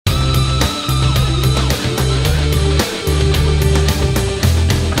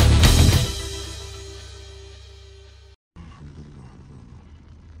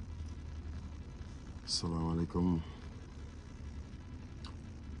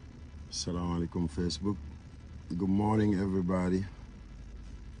Assalamu alaikum Facebook. Good morning everybody.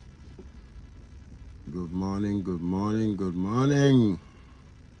 Good morning, good morning, good morning.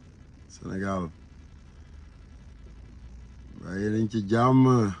 Senegal. Baye nañ ci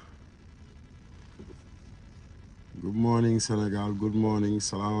jàmm. Good morning Senegal, good morning.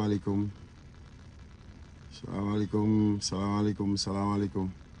 Assalamu alaikum. Assalamu alaikum, assalamu alaikum, assalamu alaikum.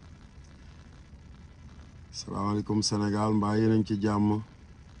 Assalamu alaikum Senegal, baye nañ ci jàmm.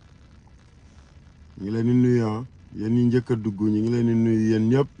 Ñu ngi leen di nuyu yéen ñi njëkk a dugg ñu ngi leen di nuyu yéen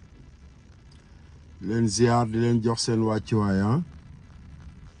ñëpp di leen ziar di leen jox seen wàccuwaay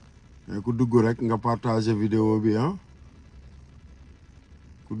mais ku dugg rek nga partager vidéo bi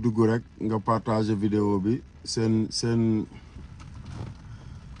ku dugg rek nga partager vidéo bi seen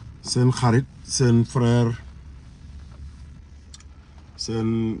xarit seen frère seen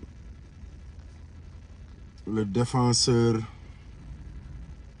le défenseur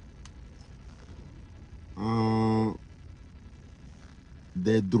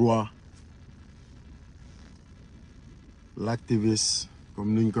des droits, l'activiste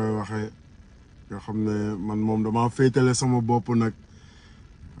comme niñ koy waxee nga xam ne man moom dama féetale sama bopp nag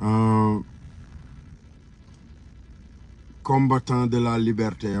combattant de la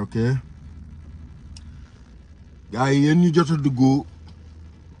liberté. Ok gars yi yéen ñu jot a dugg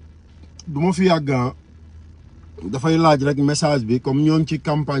du ma fi yàgg dafay laaj rek message bi comme ñoo ngi ci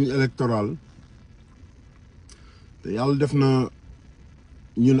campagne électorale te yàlla def na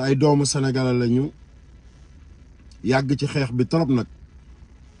ñun ay doomu sénégalais lañu yàgg ci xeex bi trop nag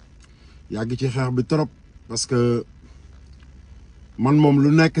yàgg ci xeex bi trop parce que man moom lu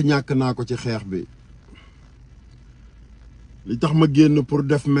nekk ñàkk naa ko ci xeex bi li tax ma génn pour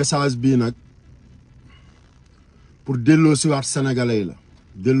def message bii nag pour delloo siwaat sénégalais yi la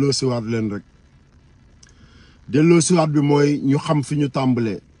delloo siwaat leen rek delloo siwaat bi mooy ñu xam fi ñu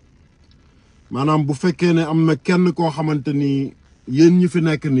tàmbalee maanaam bu fekkee ne am na kenn koo xamante ni yéen ñi fi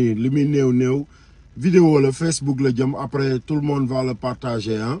nekk nii li muy néew vidéo la Facebook la jëm après tout le monde va le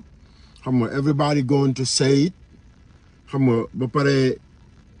partager xam nga everybody going to say it xam nga ba pare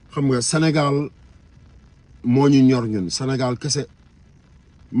xam nga Sénégal moo ñu ñor ñun Sénégal kese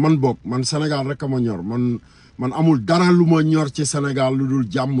man bokk man Sénégal rek a ma ñor man amul dara lu ma ñor ci Sénégal lu dul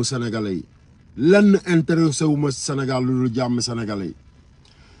jàmm sénégalais yi lenn intéressé wu ma Sénégal lu dul jàmm sénégalais yi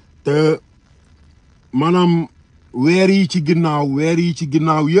te maanaam weer yi ci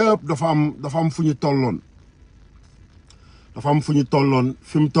ginnaaw yëpp dafa am fu ñu tolloon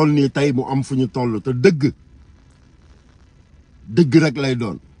fi mu toll nii tey mu am fu ñu toll te dëgg rek lay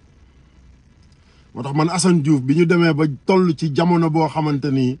doon moo tax man Assane Diouf bi ñu demee ba toll ci jamono boo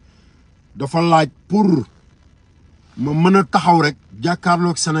xamante ni dafa laaj pour ma mën a taxaw rek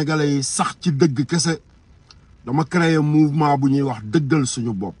jàkkaarloog sénégalais yi sax ci dëgg kese dama créer mouvement bu ñuy wax dëggal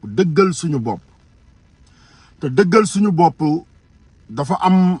suñu bopp te dëggal suñu bopp dafa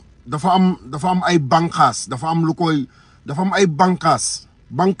am ay bànqaas dafa am ay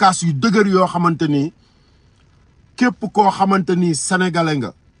bànqaas yu dëgër yoo xamante ni képp koo xamante ni sénégalais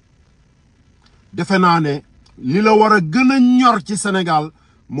nga defe naa ne li la war a gën a ñor ci Sénégal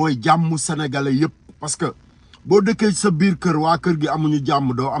mooy jàmm sénégalais yépp parce que boo dëkkee ci sa biir kër waa kër gi amuñu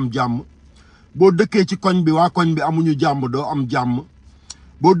jàmm doo am jàmm boo dëkkee ci koñ bi waa koñ bi amuñu jàmm doo am jàmm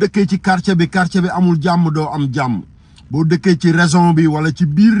boo dëkkee ci quartier bi amul jàmm doo am jàmm boo dëkkee ci région bi wala ci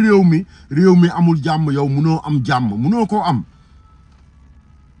biir réew mi amul jàmm yow munoo am jàmm munoo koo am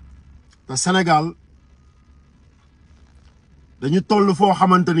te Sénégal dañu toll foo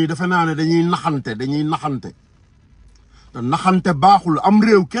xamante ni defe naa ne dañuy naxante te naxante baaxul am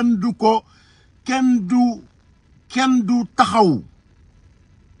réew kenn du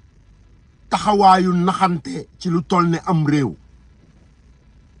taxawaayu naxante ci lu toll ne am réew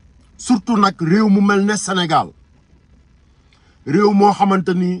surtout nag réew mu mel ne Sénégal réew moo xamante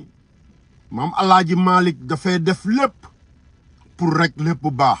ni maam Alaaji Malick dafay def lépp pour rek lépp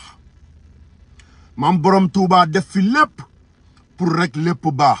baax maam Borom Touba def fi lépp pour rek lépp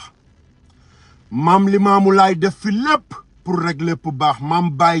baax maam Limaamu Laay def fi lépp pour rek lépp baax maam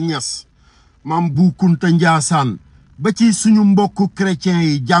Baye Niass maam Bu Kunta Njaasaan ba ci suñu mbokku chrétiens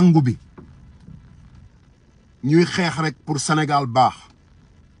yi jàngu bi ñuy xeex rek pour Sénégal baax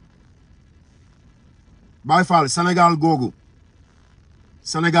Baye Fall Sénégal googu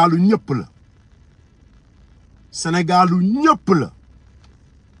Sénégalu ñëpp la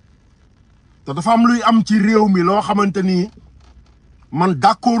te dafa am luy am ci réew mi loo xamante ni man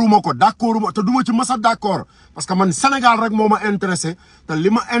d'accorduma te duma ci mës a d'accord parce que man Sénégal rek moo ma intéressé te li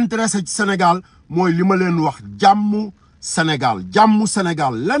ma intéressé ci Sénégal mooy li ma leen wax jàmm Sénégal jàmmu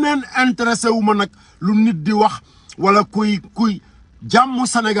Sénégal leneen intéressé wu ma nag lu nit di wax wala kuy jàmmu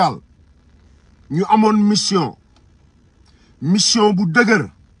Sénégal. ñu amoon mission bu dëgër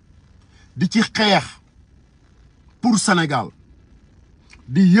di ci xeex pour Sénégal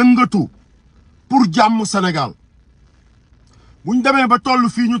di yëngatu pour jàmmu Sénégal bu ñu demee ba toll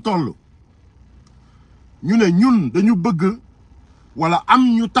fii ñu toll ñu ne ñun dañu bëgg wala am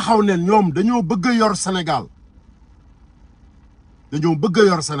ñu taxaw ne ñoom dañoo bëgg a yor Sénégal dañoo bëgg a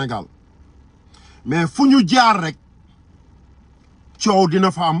yor Sénégal mais fu ñu jaar rek coow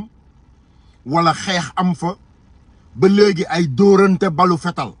dina fa am wala xeex am fa ba léegi ay dóorante balu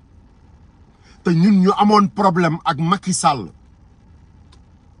fetal te ñun ñu amoon problème ak Macky Sall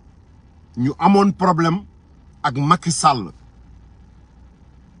ñu amoon problème ak Macky Sall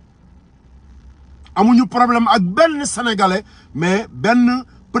amuñu problème ak benn sénégalais mais benn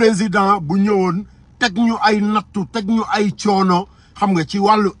président bu ñëwoon teg ñu ay nattu teg ñu ay coono xam nga ci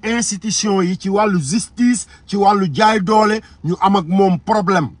wàllu institution yi ci wàllu justice ci wàllu jaay doole ñu am ak moom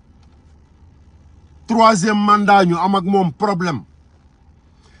problème troisième mandat ñu am ak moom problème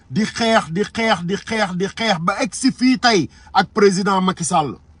di xeex ba egg si fii tey ak président Macky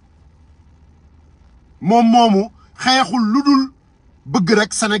Sall moom moomu xeexul lu dul bëgg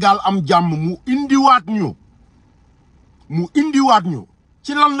rek Sénégal am jàmm mu indiwaat ñu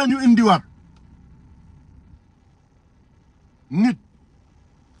ci lan la ñu indiwaat nit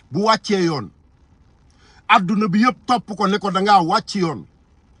bu wàccee yoon àdduna bi yëpp topp ko ne ko da ngaa wàcc yoon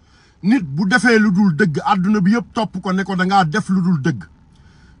nit bu defee lu dul dëgg àdduna bi yëpp topp ko ne ko da ngaa def lu dul dëgg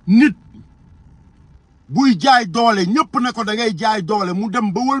nit buy jaay doole ñëpp ne ko da ngay jaay doole mu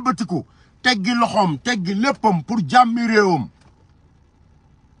dem ba wëlbatiku teggi loxoom teggi léppam pour jàmmi réewam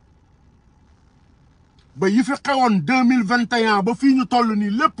ba yi fi xewoon 2021 ba fii ñu toll nii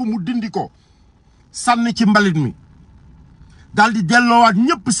lépp mu dindi ko sànni ci mbalit mi daal di delloowaat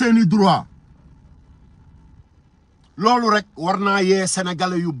ñëpp seeni droit loolu rek war naa yee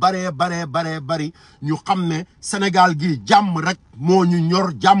sénégalais yu bari ñu xam ne Sénégal gi jàmm rek moo ñu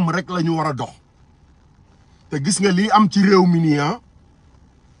ñor jàmm rek la ñu war a dox te gis nga lii am ci réew mi nii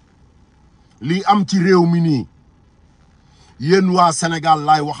lii am ci réew mi nii yéen waa Sénégal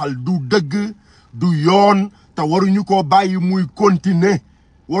laay waxal du dëgg du yoon te waruñu ko bàyyi muy continuer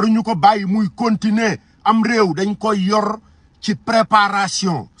am réew dañ koy yor ci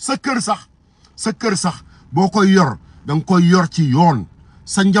préparation sa kër sax boo koy yor da nga koy yor ci yoon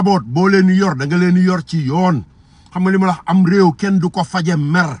sa njaboot boo leen di yor da nga leen di yor ci yoon xam nga li ma la wax am réew kenn du ko faje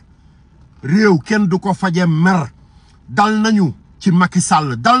mer dal nañu ci Macky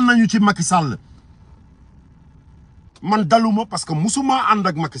Sall man daluma parce que musuma ànd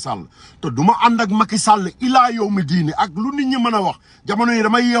ak Macky Sall te duma ànd ak Macky Sall ilaa yow mi diini ak lu nit ñi mën a wax jamono yi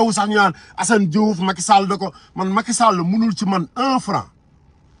damay yeewu sax ñu naan Assane Diouf Macky Sall da ko man Macky Sall munul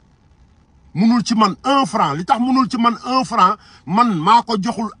ci man 1 franc li tax munul ci man 1 franc man maa ko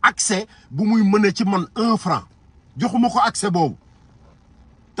joxul accès bu muy mëne ci man 1 franc joxuma ko accès boobu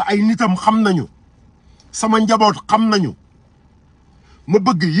te ay nitam xam nañu sama njaboot xam nañu ma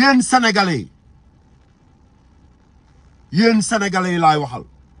bëgg yéen sénégalais yi laay waxal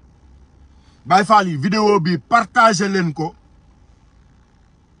Baye Fall yi vidéo bi partagé leen ko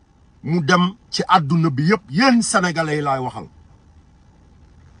mu dem ci àdduna bi yëpp yéen sénégalais yi laay waxal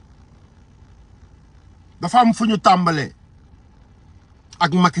dafa am fu ñu tàmbalee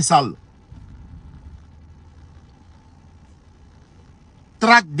ak Macky Sall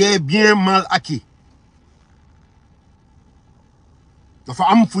traque des biens mal acquis dafa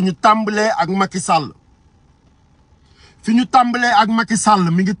am fu ñu tàmbalee ak Macky Sall fi ñu tàmbalee ak Macky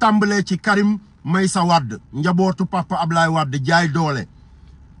Sall mi ngi tàmbalee ci Karim Meïssa Wade njabootu Papa Ablaye Wade jaay doole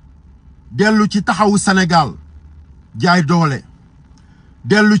dellu ci taxawu Sénégal jaay doole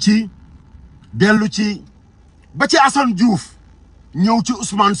dellu ci ba ci Assane Diouf ñëw ci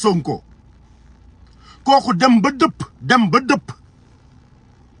Ousmane Sonko kooku dem ba dëpp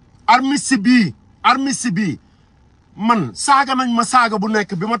armistice bii man saaga nañ ma saaga bu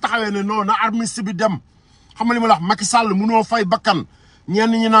nekk bi ma taxawee ne non na armistice bi dem xam nga li ma la wax Macky Sall munoo fay bakkan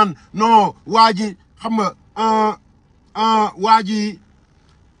ñenn ñi naan non waa ji xam nga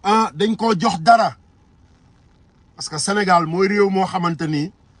dañ koo jox dara parce que Sénégal mooy réew moo xamante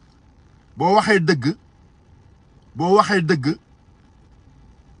ni boo waxee dëgg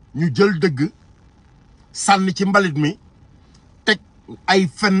ñu jël dëgg sànni ci mbalit mi teg ay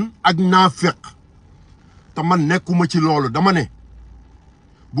fen ak naaféq te man nekkuma ci loolu dama ne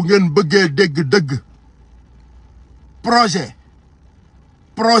bu ngeen bëggee dégg dëgg projet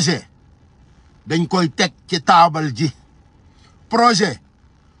dañ koy teg ci taabal ji projet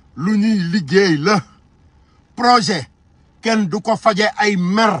lu ñuy liggéey la projet kenn du ko faje ay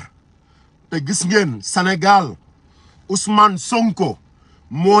mer te gis ngeen Sénégal Ousmane Sonko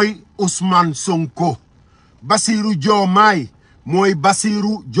mooy Ousmane Sonko Bassirou Diomaye mooy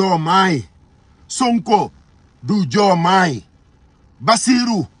Bassirou Diomaye Sonko du Diomaye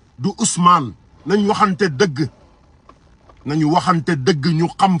Bassirou du Ousmane nañ waxante dëgg ñu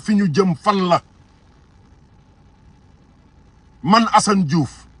xam fi ñu jëm fan la man Assane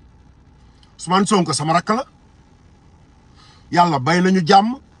Diouf Ousmane Sonko sama rakk la yàlla bay nañu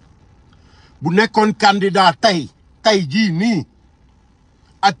jàmm bu nekkoon candidat tey jii nii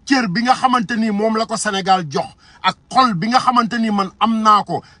ak cër bi nga xamante ni moom la ko Sénégal jox ak xol bi nga xamante ni man am naa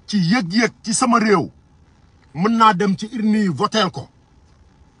ko ci yëg-yëg ci sama réew mën naa dem ci urne yi voteel ko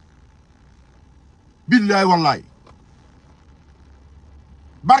billaay wallaay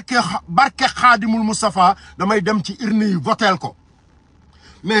barke Xaadimul Moustapha damay dem ci urne yi voteel ko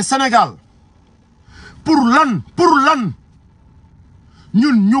mais Sénégal pour lan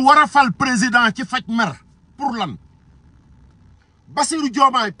ñun ñu war a fal président ci faj mer pour lan Bassirou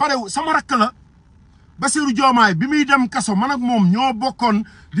Diomaye parew sama rakk la Bassirou Diomaye bi muy dem kaso man ak moom ñoo bokkoon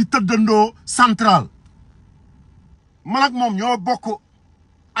di tëddandoo central man ak moom ñoo bokk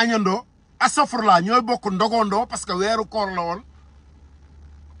añandoo asafurlaa ñooy bokk ndogondoo parce que weeru koor la woon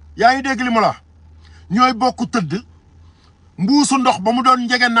yaa ngi dégg li ma la ñooy bokk tëdd mbuusu ndox ba mu doon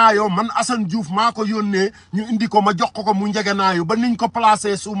njegenaayoo man Assane Diouf maa ko yónnee ñu indi ko ma jox ko mu njegenaayu ba niñ ko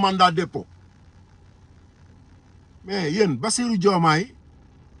placé sous mandat dépôt mais yéen Bassirou Diomaye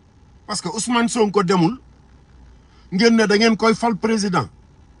parce que Ousmane Sonko demul ngeen ne da ngeen koy fal président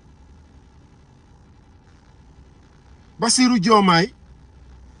Bassirou Diomaye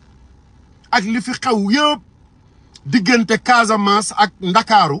ak li fi xew yëpp diggante Casamance ak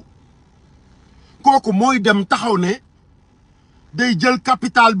Ndakaaru kooku mooy dem taxaw ne day jël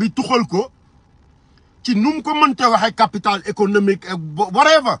capital bi tuxal ko ci nu mu ko mënte waxe capital économique et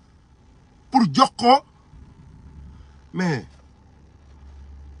whatever pour jox ko mais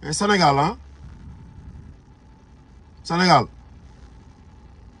Sénégal ah Sénégal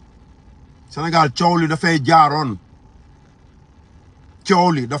coow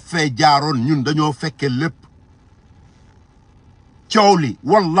li dafay jaaroon ñun dañoo fekke lépp coow li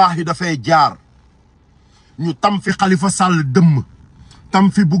wallahi dafay jaar ñu tam fi Khalifa Sall dëmm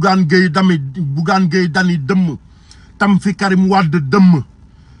tam fi Bougane Gueye Dany dëmm tam fi Karim Wade dëmm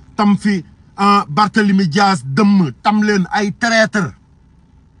tam fi Barthélemy Dias dëmm tam leen ay traître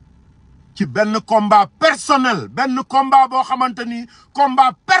ci benn combat personnel boo xamante ni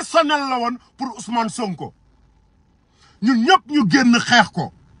combat personnel la woon pour Ousmane Sonko ñun ñëpp ñu génn xeex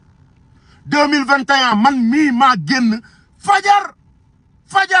ko 2021 man mii maa génn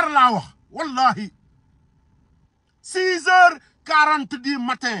fajar laa wax wallahi 6h40 du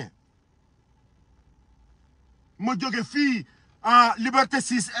matin ma jóge fii en Liberté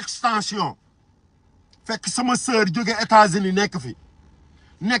 6 extension fekk sama sœur jóge États-Unis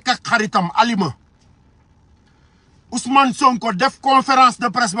nekk ak xaritam Alima Ousmane Sonko def conférence de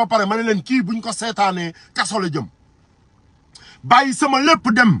presse ba pare ma ne leen kii buñ ko seetaanee kaso la jëm bàyyi sama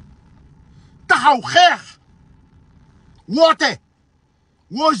lépp dem taxaw xeex woote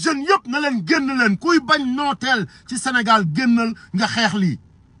woo jeunes yëpp na leen génn leen kuy bañ nooteel ci Sénégal génnal nga xeex lii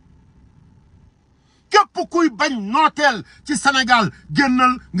képp kuy bañ nooteel ci Sénégal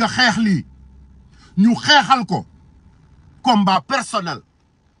génnal nga xeex lii ñu xeexal ko combat personnel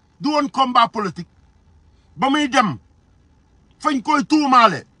du woon combat politique ba muy dem fañ koy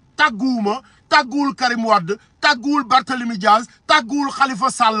tuumaale tàgguwul Karim Wade tàgguwul Barthélemy Dias tàgguwul Khalifa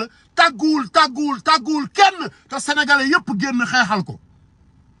Sall tàgguwul kenn te sénégalais yëpp génn xeexal ko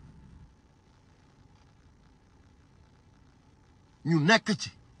ñu nekk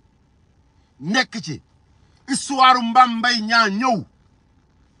ci histoire Mame Mbaye Niang ñëw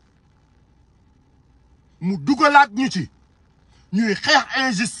mu dugalaat ñu ci ñuy xeex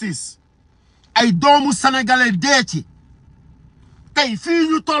injustice ay doomu sénégalais dee ci tey fii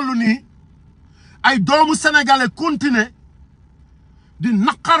ñu toll nii ay doomu sénégalais continuer di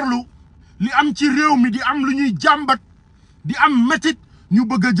naqarlu li am ci réew mi di am lu ñuy jàmbat di am métit ñu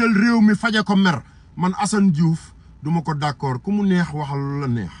bëgg a jël réew mi faje ko mer man Assane Diouf duma ko d'accord ku mu neex waxal lu la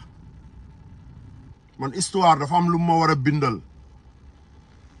neex man histoire dafa am lu ma war a bindal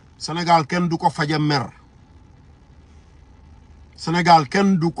Sénégal kenn du ko faje mer Sénégal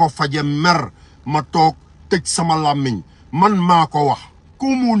kenn du ko faje mer ma toog tëj sama làmmiñ man maa ko wax ku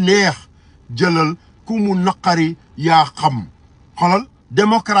mu neex jëlal ku mu naqari yaa xam xolal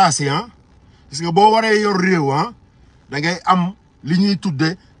démocratie gis nga boo waree yor réew da ngay am li ñuy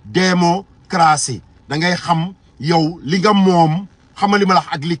tudde démocratie da ngay xam yow li nga moom xama li ma la wax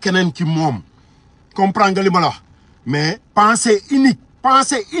ak li keneen ki moom comprendre nga li ma la wax mais pensée unique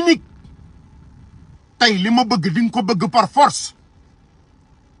tey li ma bëgg di nga ko bëgg par force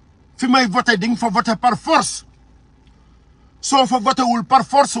fi may voté di nga fa voté par force soo fa voté wul par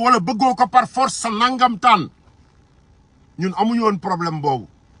force wala bëggoo ko par force sa nangam taan ñun amuñu woon problème boobu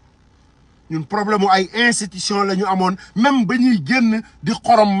ñun problème ay institution la ñu amoon même ba ñuy génn di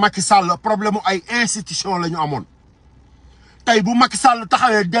xorom Macky Sall problème ay institution la ñu amoon tey bu Macky Sall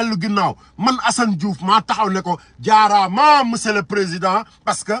taxawee dellu ginnaaw man Assane Diouf maa taxaw ne ko jaaraama monsieur le président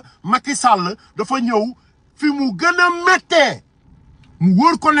parce que Macky Sall dafa ñëw fi mu gën a méttee mu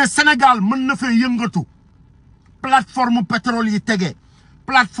wóor ko ne Sénégal mën na fee yëngatu plateforme pétrole yi tege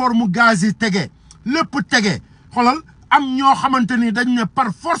plateforme gaz yi tege lépp tege xoolal am ñoo xamante ni dañ ne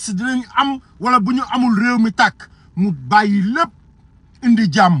par force dinañ am wala bu ñu amul réew mi tàkk mu bàyyi lépp indi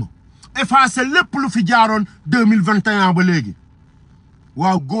jàmm effacer lépp lu fi jaaroon 2021 ba léegi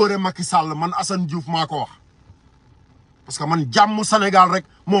waaw góore Macky Sall man Assane Diouf maa ko wax parce que man jàmm Sénégal rek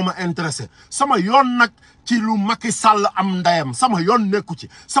moo ma intéressé sama yoon nag ci lu Macky Sall am ndeyam sama yoon nekku ci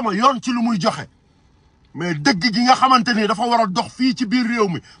sama yoon ci lu muy joxe mais dëgg gi nga xamante ni dafa war a dox fii ci biir réew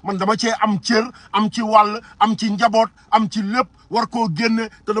mi man dama cee am cër am ci wàll am ci njaboot am ci lépp war koo génne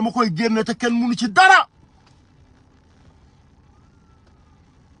te dama koy génne te kenn mënu ci dara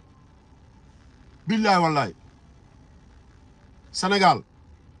billaay wallaay Sénégal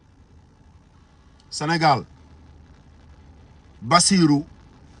Bassirou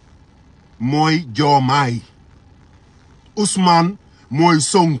mooy Diomaye Ousmane mooy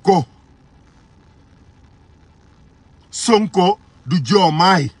Sonko du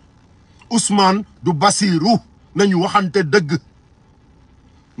Diomaye Ousmane du Bassirou nañu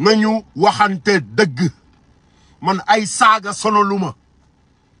waxante dëgg man ay saaga sonaluma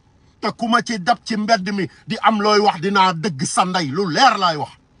te ku ma ci dab ci mbedd mi di am looy wax dinaa dëgg sa ndey lu leer laay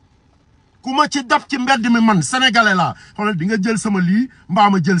wax ku ma ci dab ci mbedd mi man sénégalais laa xoolal di nga jël sama lii mbaa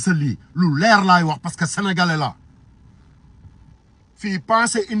ma jël sa lii lu leer laay wax parce que sénégalais laa fii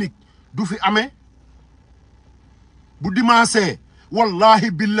pensée unique du fi amee bu dimanche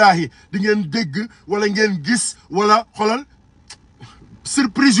wallahi billahi di ngeen dégg wala ngeen gis wala xoolal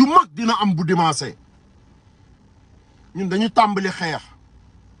surprise yu mag dina am bu dimanche ñun dañu tàmbali xeex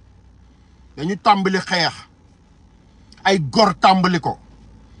ay gor tàmbali ko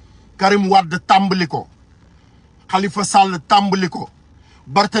Karim Wade tàmbali ko Khalifa Sall tàmbali ko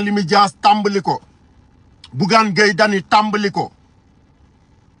Barthélemy Dias tàmbali ko Bougane Gueye Dany tàmbali ko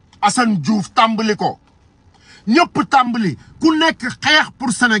Assane Diouf tàmbali ko ñëpp tàmbali ku nekk xeex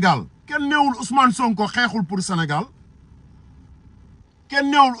pour Sénégal kenn neewul Ousmane Sonko xeexul pour Sénégal kenn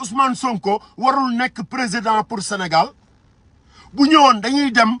neewul Ousmane Sonko warul nekk président pour Sénégal bu ñëwoon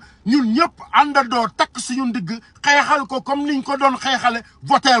dañuy dem ñun ñëpp àndandoo takk suñu ndigg xeexal ko comme niñ ko doon xeexale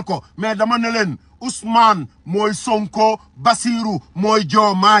voteel ko mais dama ne leen Ousmane mooy Sonko Bassirou mooy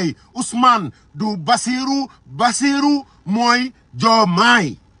Diomaye Ousmane du Bassirou mooy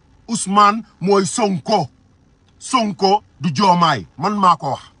Diomaye Ousmane mooy Sonko du Diomaye man maa ko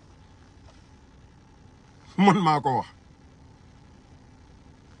wax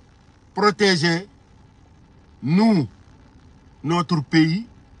protéger nous notre pays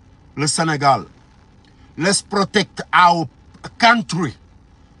le Sénégal let's protect our country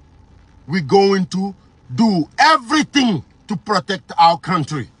we're going to do everything to protect our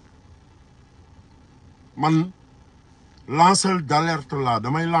country man lanceur d'alerte là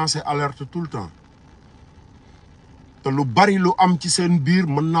damay lancer alerte tout le temps te lu bari lu am ci seen biir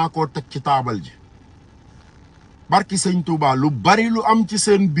mën naa koo teg ci taabal ji barki sëñ Touba lu bari lu am ci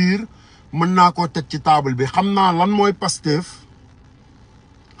seen biir mën naa koo teg ci taabal bi xam naa lan mooy Pastef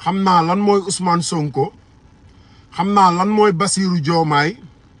xam naa lan mooy Ousmane Sonko xam naa lan mooy Bassirou Diomaye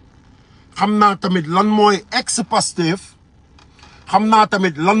xam naa tamit lan mooy ex-Pastef xam naa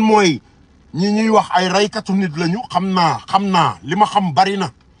tamit lan mooy ñi ñuy wax ay reykatu nit lañu xam naa li ma xam bari na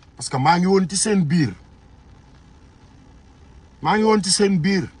parce que maa ngi woon ci seen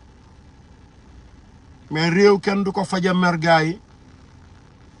biir mais réew kenn du ko faja mer gaa yi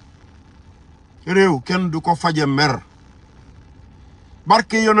réew kenn du ko faja mer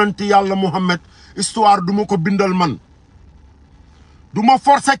barke yonenti yàlla Muhammad histoire du ma ko bindal man du ma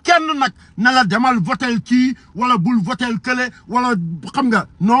forcer kenn nag ne la demal votel kii wala bul votel kële wala xam nga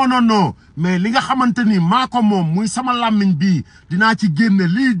non mais li nga xamante ni maa ko moom muy sama làmmiñ bii dinaa ci génne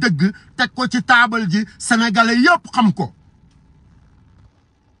liy dëgg teg ko ci taabal ji sénégalais yëpp xam ko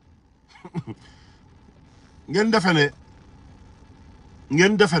ngeen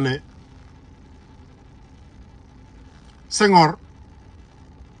defe ne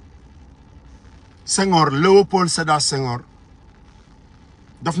Senghor Léopold Sédar Senghor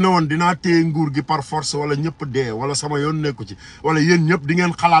daf ne woon dinaa téye nguur gi par force wala ñëpp dee wala sama yoon nekku ci wala yéen ñëpp di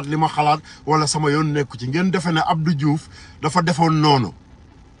ngeen xalaat li ma xalaat wala sama yoon nekku ci ngeen defe ne Abdou Diouf dafa defoon noonu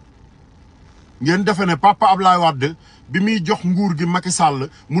ngeen defe ne papa Ablaye Wade bi muy jox nguur gi Macky Sall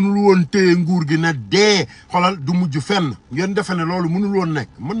mënul woon téye nguur gi ne dee xolal du mujj fenn ngeen defe ne loolu mënul woon nekk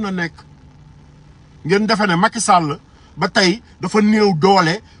mën na nekk ngeen defe ne Macky Sall ba tey dafa néew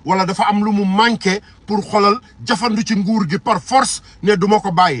doole wala dafa am lu mu manqué pour xolal jafandu ci nguur gi par force ne duma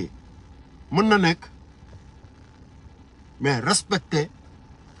ko bàyyi mën na nekk mais respecté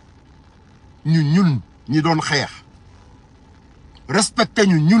ñun ñi doon xeex respecté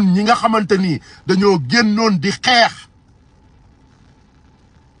ñun ñi nga xamante ni dañoo génnoon di xeex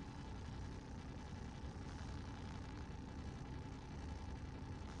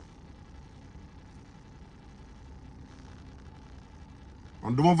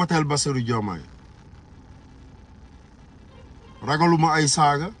man duma voteel Bassirou Diomaye ragaluma ay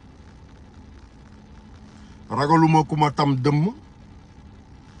saaga ragaluma ku ma tam dëmm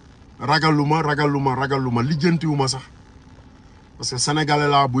ragaluma lijjantiwuma sax parce que sénégalais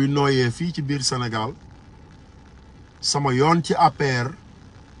laa buy nooyee fii ci biir Sénégal sama yoon ci APR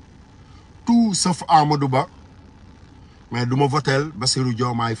tout sauf Amadou Ba mais duma voteel Bassirou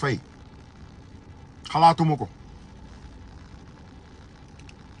Diomaye Faye xalaatuma ko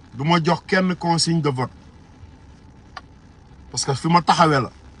duma jox kenn consigne de vote parce que fi ma taxawee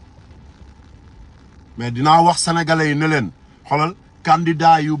la mais dinaa wax sénégalais yi ne leen xoolal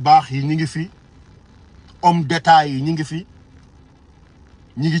candidat yu baax yi ñi ngi fi homme d'état yi ñi ngi fi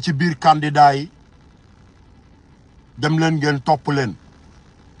ñi ngi ci biir candidat yi dem leen ngeen topp leen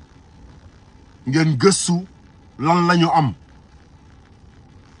ngeen gëstu lan la ñu am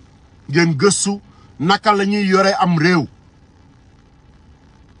ngeen gëstu naka la ñuy yore am réew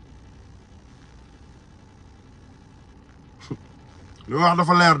li may wax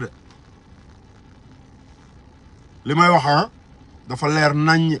dafa leer de li may wax dafa leer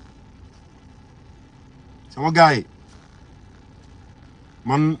nañ sama gars yi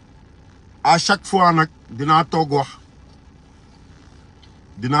man à chaque fois nag dinaa toog wax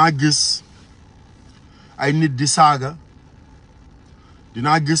dinaa gis ay nit di saaga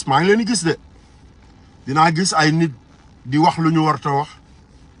dinaa gis maa ngi leen di gis de dinaa gis ay nit di wax lu ñu warta wax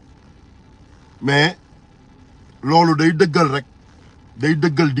mais loolu day dëggal rek day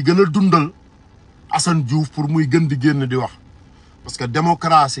dëggal di gën a dundal Assane Diouf pour muy gën di génn di wax parce que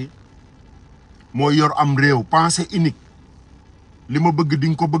démocratie moo yor am réew pensée unique li ma bëgg di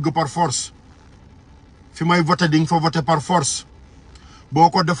nga ko bëgg par force fi may voté di nga fa voté par force boo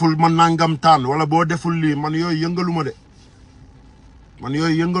ko deful man nangam taan wala boo deful lii man yooyu yëngaluma de man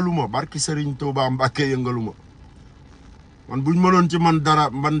yooyu yëngaluma barki Serigne Touba Mbacke yëngaluma man buñ mënoon ci man dara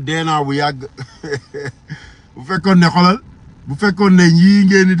man deenaa bu yàgg bu fekkoon ne xolal bu fekkoon ne yii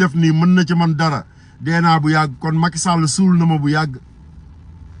ngeen di def nii mën na ci man dara deenaa bu yàgg kon Macky Sall suul na ma bu yàgg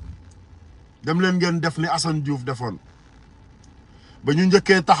dem leen ngeen def ni Assane Diouf defoon ba ñu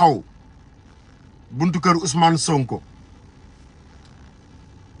njëkkee taxaw buntu kër Ousmane Sonko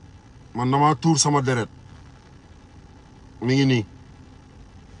man dama tuur sama deret mi ngi nii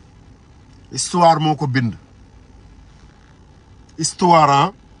histoire moo ko bind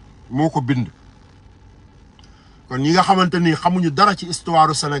histoire moo ko bind kon ñi nga xamante ni xamuñu dara ci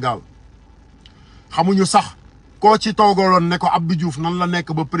histoire Sénégal xamuñu sax koo ci toogaloon ne ko Abdou Diouf nan la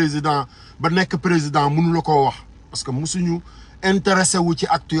nekk ba président ba nekk président mënu la koo wax parce que musuñu intéressé wu ci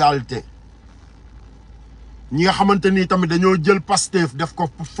actualité ñi nga xamante ni tamit dañoo jël Pastef def ko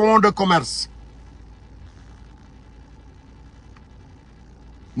fonds de commerce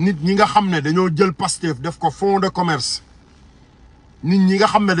nit ñi nga xam ne dañoo jël Pastef def ko fonds de commerce nit ñi nga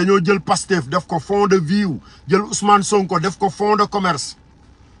xam ne dañoo jël Pastef def ko fonds de view jël Ousmane Sonko def ko fonds de commerce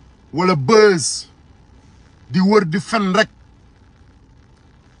wala buzz di wër di fen rek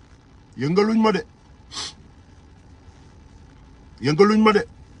yëngaluñ ma de yëngaluñ ma de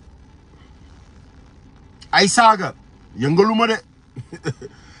ay saaga yëngalu ma de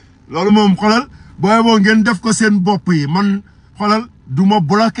loolu moom xolal booy boo ngeen def ko seen bopp yi man xolal du ma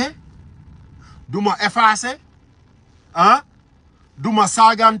bloqué du ma effacé du ma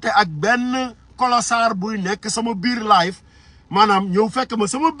saagante ak benn kolosaar buy nekk sama biir live maanaam ñëw fekk ma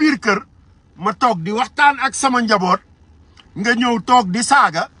sama biir kër ma toog di waxtaan ak sama njaboot nga ñëw toog di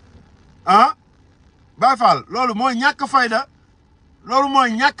saaga Baye Fall loolu mooy ñàkk fayda loolu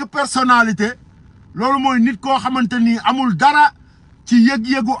mooy ñàkk personnalité loolu mooy nit koo xamante ni amul dara ci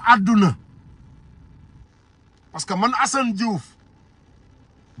yëg-yëgu àdduna parce que man Assane Diouf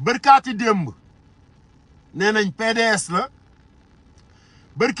bërkaati démb nee nañ PDS la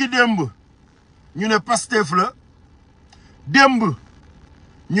bërki démb ñu ne Pastef la démb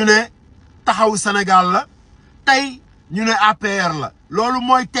ñu ne taxaw Sénégal la tey ñu ne APR la loolu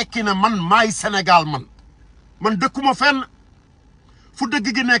mooy tekki ne man maay Sénégal man dëkkuma fenn fu dëgg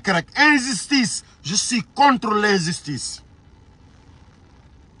gi nekk rek injustice je suis contre l'injustice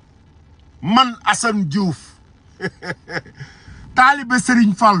man Assane Diouf taalibe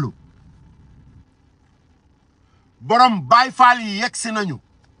Serigne Fallou borom Baay Faal yi yegsi nañu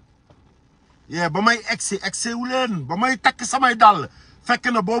yee ba may egsi wu leen ba may takk samay dàll fekk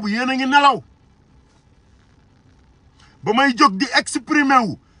na boobu yéen a ngi nelaw ba may jóg di exprimer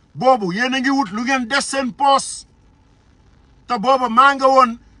wu boobu yéen a ngi wut lu ngeen def seen poos te booba maa nga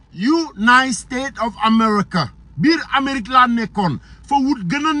woon United States of America biir Amérique laa nekkoon fa wut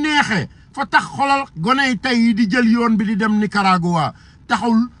gën a neexee fa tax xolal goney tey yi di jël yoon bi di dem Nicaragua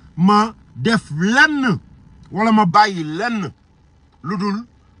taxul ma def lenn wala ma bàyyi lenn lu dul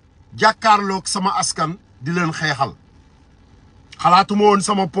jàkkaarloog sama askan di leen xeexal xalaatuma woon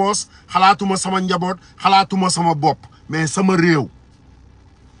sama poos xalaatuma sama njaboot xalaatuma sama bopp mais sama réew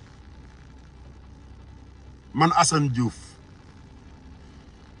man Assane Diouf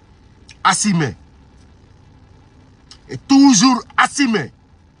assumé et toujours assumé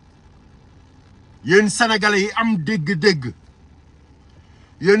yéen sénégalais yi am dégg-dégg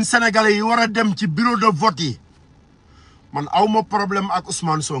yéen sénégalais yi war a dem ci bureau de vote yi man awma problème ak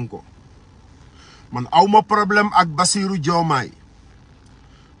Ousmane Sonko man awma problème ak Bassirou Diomaye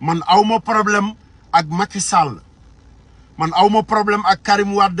man awma problème ak Macky Sall man awma problème ak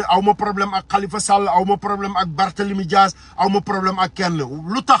Karim Wade awma problème ak Khalifa Sall awma problème ak Barthélemy Diaz awma problème ak kenn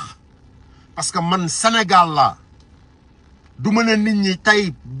lu tax parce que man Sénégal laa du ma ne nit ñi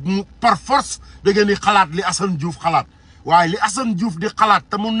tey par force da ngeen di xalaat li Assane Diouf xalaat waaye li Assane Diouf di xalaat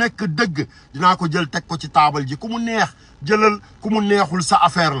te mu nekk dëgg dinaa ko jël teg ko ci taabal ji ku mu neex jëlal ku mu neexul sa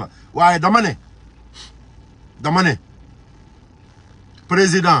affaire la waaye dama ne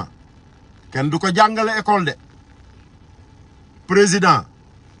président kenn du ko jàngale école de président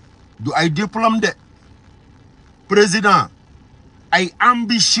du ay diplôme de président ay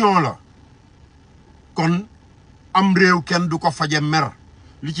ambition la kon am réew kenn du ko faje mer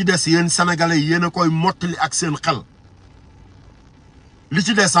li ci des yéen sénégalais yéen a koy mottali ak seen xel li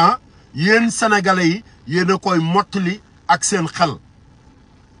ci des yéen sénégalais yi yéen a koy mottali ak seen xel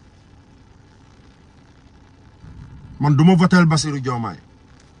man du ma votel Bassirou Diomaye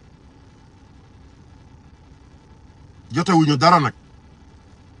jotewuñu dara nag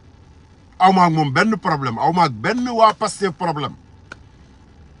aw ma ak moom benn problème aw ma ak benn waa Pastef problème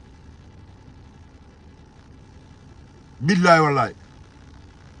billaay wallaay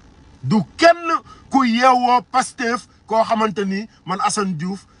du kenn ku yeewoo Pastef koo xamante ni man Assane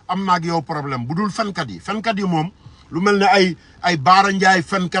Diouf am naa ak yow problème bu dul fenkat yi moom lu mel ne ay Baara Ndiaye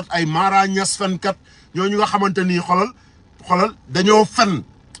fenkat ay Mara Niass fenkat ñooñu nga xamante ni xolal dañoo fen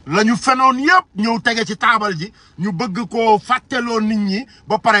la ñu fenoon yëpp ñëw tege ci taabal ji ñu bëgg koo fàtteloo nit ñi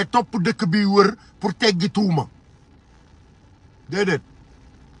ba pare topp dëkk bi wër pour teggi tuuma déedéet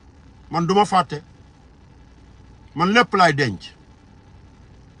man du ma fàtte man lépp laay denc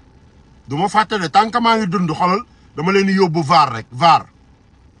du ma fàtte de tant que maa ngi dund xolal dama leen di yóbbu vaar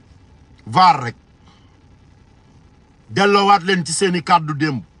rek delloowaat leen ci seeni kàddu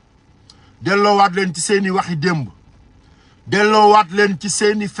démb delloowaat leen ci seeni waxi démb delloowaat leen ci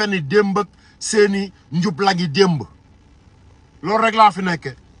seeni feni démb ak seeni njublagi démb loolu rek laa fi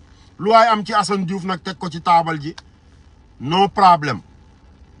nekke lu waay am ci Assane Diouf nag teg ko ci taabal ji no problème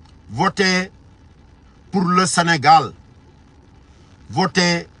votez pour le Sénégal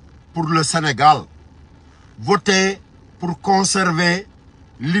votez pour le Sénégal votez pour conserver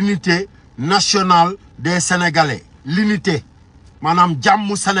l'unité nationale des Sénégalais l'unité maanaam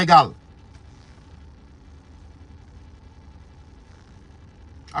jàmmu Sénégal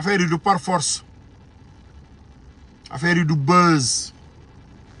affaire yi du par force affaire yi du buzz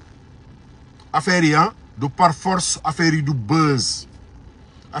affaire yi du par force affaire yi du buzz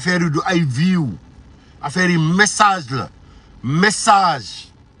affaire yi du ay view affaire yi message la message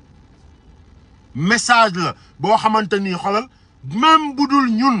la boo xamante ni xolal même bu dul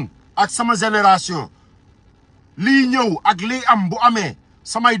ñun ak sama génération lii ñëw ak lii am bu amee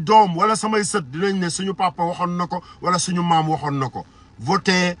samay doom wala samay sët dinañ ne suñu papa waxoon na ko wala suñu maam waxoon na ko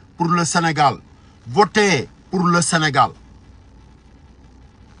votez pour le Sénégal votez pour le Sénégal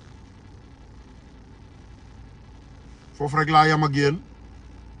foofu rek laa yam ak yéen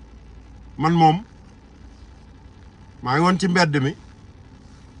man moom maa ngi woon ci mbedd mi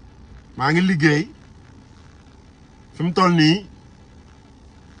maa ngi liggéey fi mu toll nii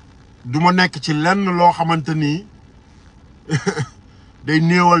du ma nekk ci lenn loo xamante ni day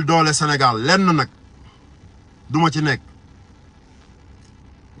néewal doole Sénégal lenn nag du ma ci nekk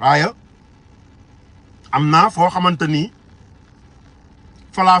waaye am naa foo xamante ni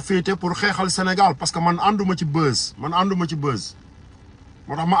fa laa féete pour xeexal Sénégal parce que man ànduma ci buzz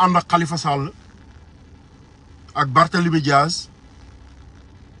moo tax ma ànd ak Khalifa Sall ak Barthélemy Diaz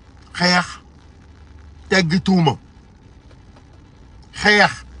xeex teggi tuuma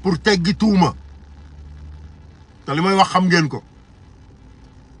xeex pour teggi tuuma te li may wax xam ngeen ko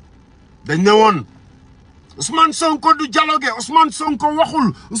dañ ne woon Ousmane Sonko du dialogue Ousmane Sonko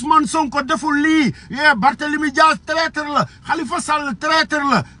waxul Ousmane Sonko deful lii Barthélemy Diaz traître la Khalifa Sall traître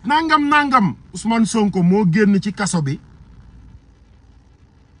la nangam Ousmane Sonko moo génn ci kaso bi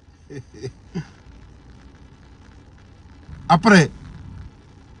après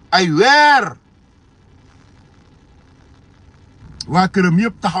ay weer waa këram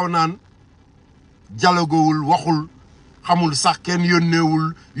yëpp taxaw naan dialogowul waxul xamul sax kenn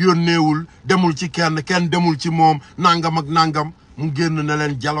yónneewul demul ci kenn demul ci moom nangam ak nangam mu génn na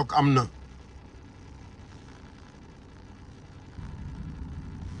leen dialogue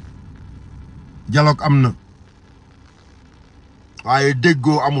am na waaye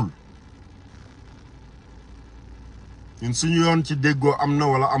déggoo amul ñun suñu yoon ci déggoo am na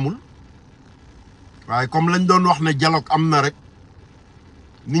wala amul waaye comme lañ doon wax ne dialogue am na rek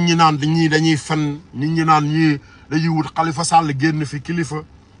nit ñi naan dañuy fen nit ñi naan ñii dañuy wut Khalifa Sall génn fi kilifa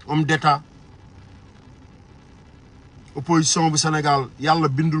homme d'état opposition bu Sénégal yàlla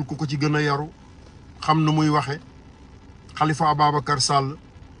bindul ku ko ci gën a yaru xam na muy waxe Khalifa Ababacar Sall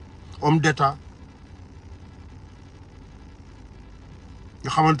homme d'état nga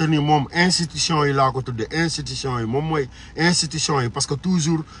xamante ni moom institution yi laa ko tudde institution yi moom mooy institution yi parce que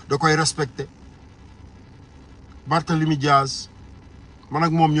toujours da koy respecté Barthélemy Diaz man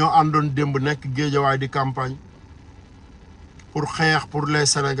ak moom ñoo àndoon démb nekk Géejawaay di campagne pour xeex pour les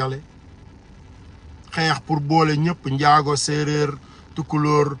Sénégalais xeex pour boole ñëpp njaago séeréer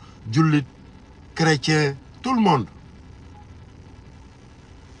tukulóor jullit chrétien tout le monde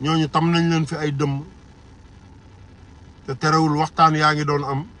ñooñu tam nañ leen fi ay dëmm te terewul waxtaan yaa ngi doon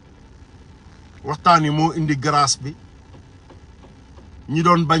am waxtaan yi moo indi grâce bi ñi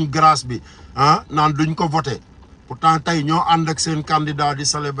doon bañ grâce bi naan duñ ko voté pourtant tey ñoo ànd ak seen candidat di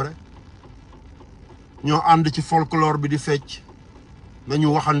célébrer ñoo ànd ci folklore bi di fecc nañu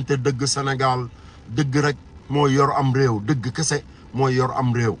waxante dëgg Sénégal dëgg rek mooy yor am réew dëgg kese mooy yor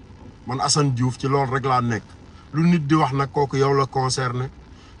am réew man Assane Diouf ci loolu rek laa nekk lu nit di wax nag kooku yow la concerné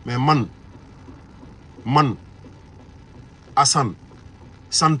mais man Assane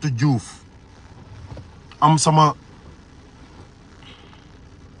sant Diouf am sama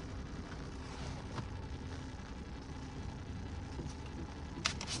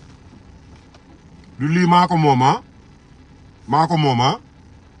lu lii maa ko mooma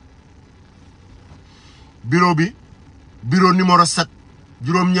bureau numéro 7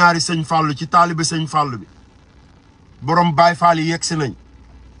 juróom-ñaari sëñ Fallou ci taalibe sëñ Fallou bi borom Baye Fall yi yegg si nañ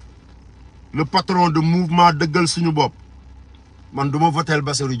le patron de mouvement dëggal suñu bopp man du ma voteel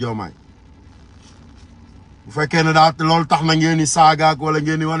Bassirou Diomaye bu fekkee ne daa loolu tax na ngeen ni saagaak wala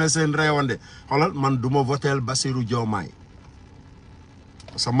ngeen ni wane seen réewande xoolal man du ma voteel Bassirou Diomaye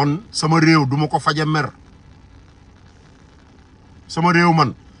parce que man sama réew du ma ko faje mer sama réew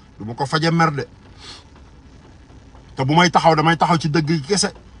man du ma ko faje mer de te bu may taxaw damay taxaw ci dëgg gi kese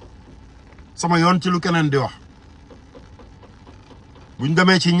sama yoon ci lu keneen di wax buñ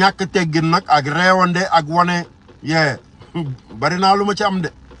demee ci ñàkk teggin nag ak réewande ak wane bari naa lu ma ci am de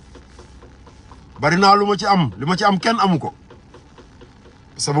bari naa lu ma ci am li ma ci am kenn amu ko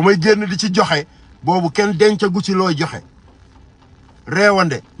parce que ba may génn di ci joxe boobu kenn dencagu ci looy joxe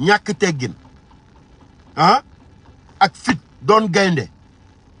réewande ñàkk teggin ak fit doon gaynde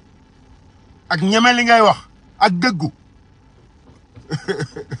ak ñeme li ngay wax ak dëggu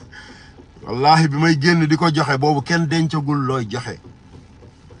wallahi bi may génn di ko joxe boobu kenn dencagul looy joxe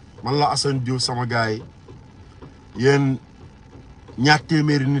man la Assane Diouf sama gars yi yéen ñaar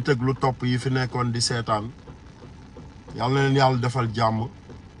téeméeri nit ak lu topp yi fi nekkoon di seetaan yàlla na leen yàlla defal jàmm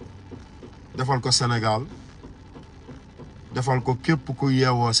defal ko Sénégal defal ko képp ku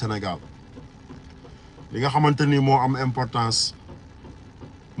yeewoo Sénégal li nga xamante ni moo am importance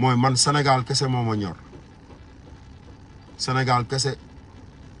mooy man Sénégal kese moo ma ñor Sénégal kese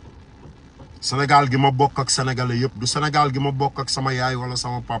Sénégal gi ma bokk ak sénégalais yëpp du Sénégal gi ma bokk ak sama yaay wala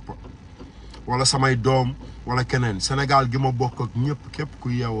sama papa wala samay doom wala keneen Sénégal gi ma bokk ak ñëpp képp ku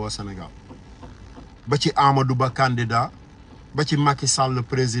yeewoo Sénégal ba ci Amadou Ba candidat ba ci Macky Sall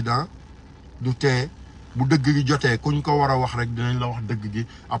président du tee bu dëgg gi jotee kuñ ko war a wax rek dinañ la wax dëgg gi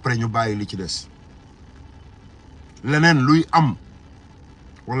après ñu bàyyi li ci des leneen luy am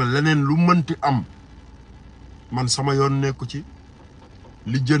wala leneen lu mënti am man sama yoon nekku ci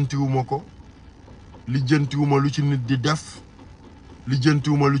lijjantiwuma ko lijjantiwuma lu ci nit di def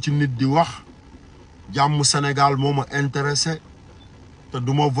lijjantiwuma lu ci nit di wax jàmm Sénégal moo ma intéressé te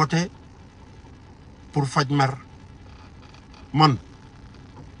du ma voté pour faj mer man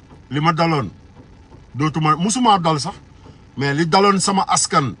li ma daloon dootuma musuma dal sax mais li daloon sama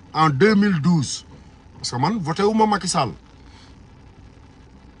askan en 2012 parce que man voté wu ma Macky Sall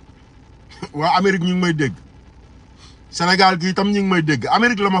waa Amérique ñu ngi may dégg Sénégal gi itam ñu ngi may dégg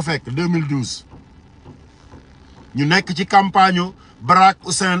Amérique la ma fekk 2012 ñu nekk ci campagne Barack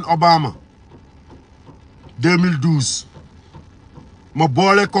Hussein Obama 2012 ma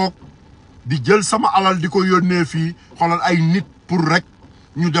boole kook di jël sama alal di ko yónnee fii xoolal ay nit pour rek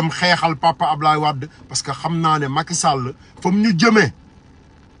ñu dem xeexal Papa Ablaye Wade parce que xam naa ne Macky Sall fa mu ñu jëmee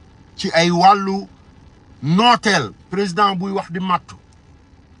ci ay wàllu nooteel président buy wax di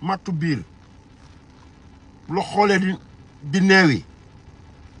mattu biir lu xoolee di neewi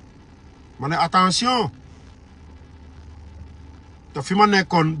ma ne attention te fi ma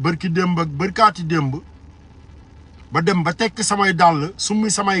nekkoon bërki démb ak bërkaati démb ba dem ba tekk samay dàll summi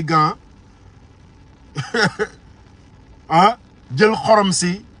samay gants jël xorom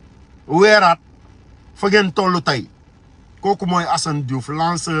si weeraat fa ngeen tollu tey kooku mooy Assane Diouf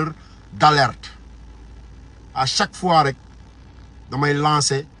lanceur d'alerte à chaque fois rek damay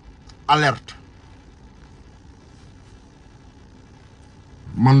lancer alerte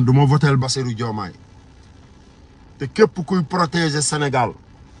man duma votel Bassirou Diomaye te képp kuy protéger Sénégal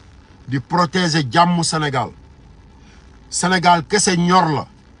di protéger jàmm Sénégal kese ñor la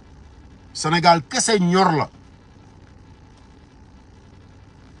Sénégal kese ñor la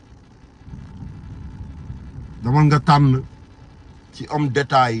dama nga tànn ci homme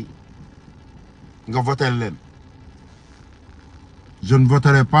d'État yi nga votel leen je ne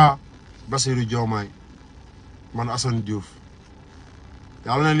voterai pas Bassirou Diomaye man Assane Diouf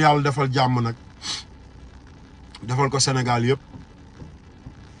yàlla leen yàlla defal jàmm nag defal ko Sénégal yëpp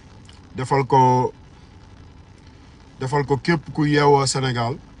defal ko képp ku yeewoo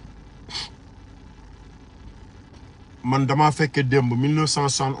Sénégal man dama fekke démb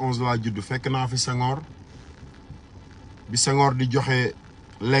 1971 laa judd fekk naa fi Senghor bi Senghor di joxe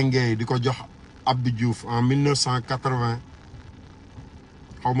lenge di ko jox Abdou Diouf en 1980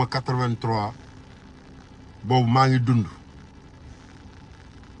 xaw ma 83 boobu maa ngi dund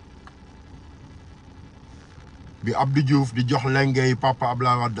bi Abdou Diouf di jox lenge Papa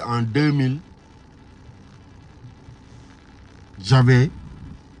Ablaye Wade en 2000 j'avais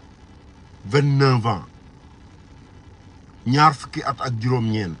 29 ans ñaar fukki at ak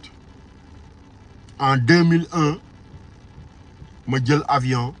juróom-ñeent en 2001 ma jël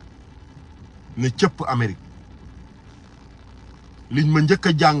avion ne cëpp Amérique liñ ma njëkk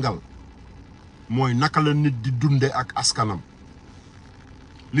a jàngal mooy naka la nit di dunde ak askanam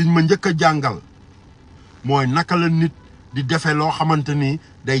liñ ma njëkk a jàngal mooy naka la nit di defe loo xamante ni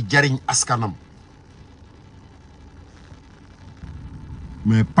day jariñ askanam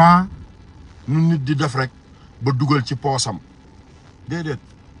mais pas nu nit di def rek ba dugal ci poosam déedéet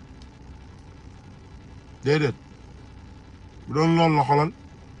bu doon loolu la xolal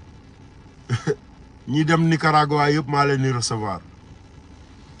ñi dem Nicaragua yëpp maa leen di recevoir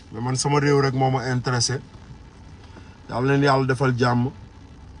mais man sama réew rek moo ma intéressé yàlla leen yàlla defal jàmm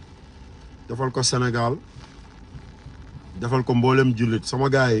defal ko Sénégal defal ko mboolem jullit sama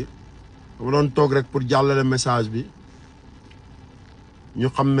gars yi dama doon toog rek pour jàllale message bi ñu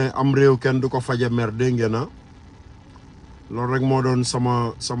xam ne am réew kenn du ko faje mer dégg ngeen na loolu rek moo doon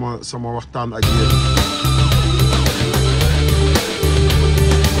sama waxtaan ak yéen